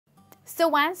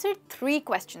So answer 3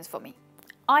 questions for me.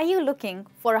 Are you looking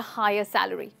for a higher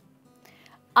salary?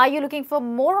 Are you looking for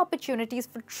more opportunities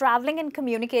for traveling and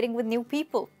communicating with new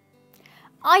people?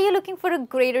 Are you looking for a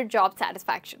greater job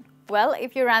satisfaction? Well,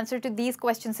 if your answer to these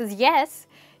questions is yes,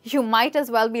 you might as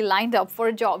well be lined up for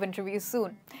a job interview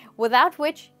soon, without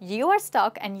which you are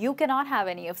stuck and you cannot have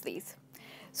any of these.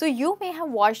 So you may have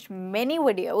watched many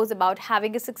videos about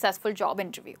having a successful job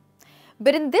interview.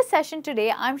 But in this session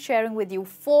today, I'm sharing with you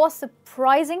 4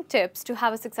 surprising tips to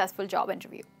have a successful job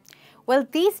interview. Well,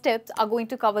 these tips are going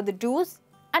to cover the do's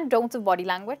and don'ts of body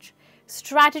language,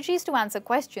 strategies to answer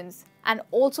questions, and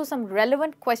also some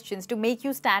relevant questions to make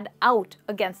you stand out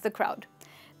against the crowd.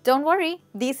 Don't worry,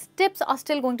 these tips are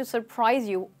still going to surprise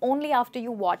you only after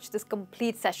you watch this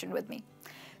complete session with me.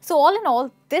 So all in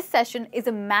all, this session is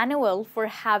a manual for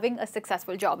having a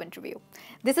successful job interview.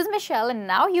 This is Michelle, and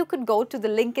now you could go to the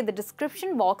link in the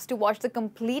description box to watch the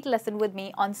complete lesson with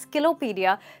me on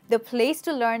Skillopedia, the place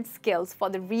to learn skills for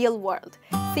the real world.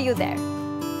 See you there.